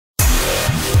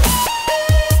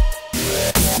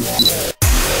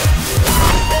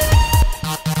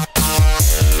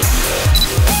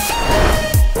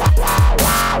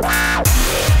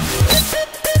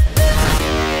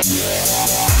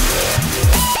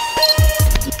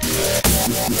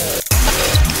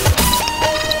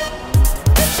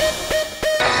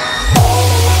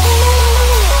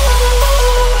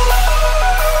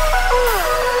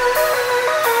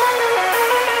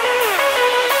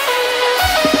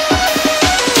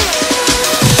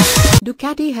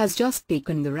Ducati has just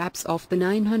taken the wraps off the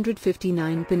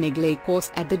 959 Panigale Corse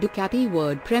at the Ducati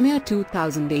Word Premier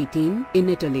 2018 in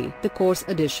Italy. The Corse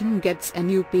edition gets a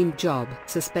new paint job,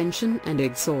 suspension and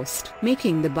exhaust,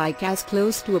 making the bike as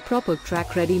close to a proper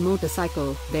track-ready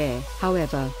motorcycle. There,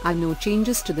 however, are no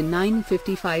changes to the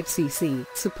 955cc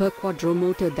Superquadro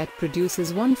motor that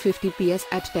produces 150 PS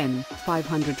at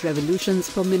 10,500 revolutions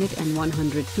per minute and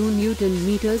 102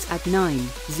 Nm at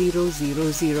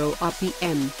 9,000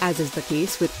 RPM. As is the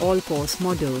case with all Corse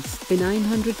models, the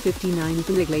 959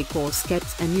 Panigale Corse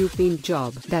gets a new paint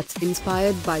job that's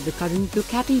inspired by the current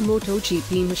Ducati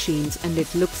MotoGP machines, and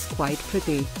it looks quite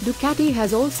pretty. Ducati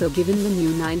has also given the new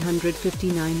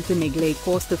 959 Panigale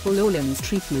Corse the full Öhlins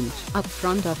treatment. Up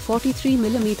front are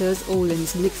 43mm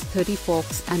Öhlins Mix 30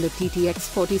 forks and a TTX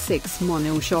 46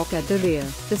 monoshock at the rear.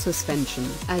 The suspension,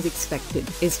 as expected,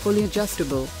 is fully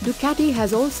adjustable. Ducati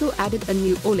has also added a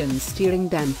new Öhlins steering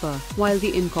damper, while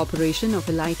the incorporation of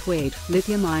a lightweight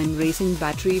lithium-ion racing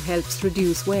battery helps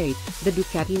reduce weight. The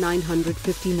Ducati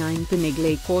 959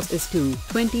 Panigale Corse is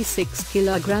 26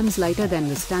 kg lighter than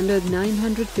the standard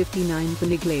 959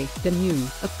 Panigale. The new,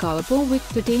 a carpo with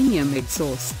titanium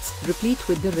exhausts, replete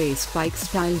with the race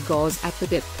bike-style gauze at the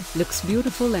tip, looks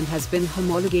beautiful and has been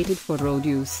homologated for road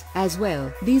use as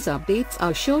well. These updates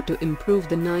are sure to improve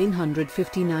the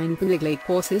 959 Panigale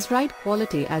Corse's ride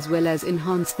quality as well as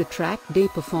enhance the track day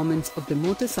performance of the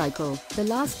motorcycle. The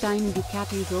last time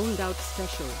Ducati rolled out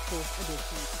special Corse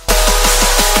editions.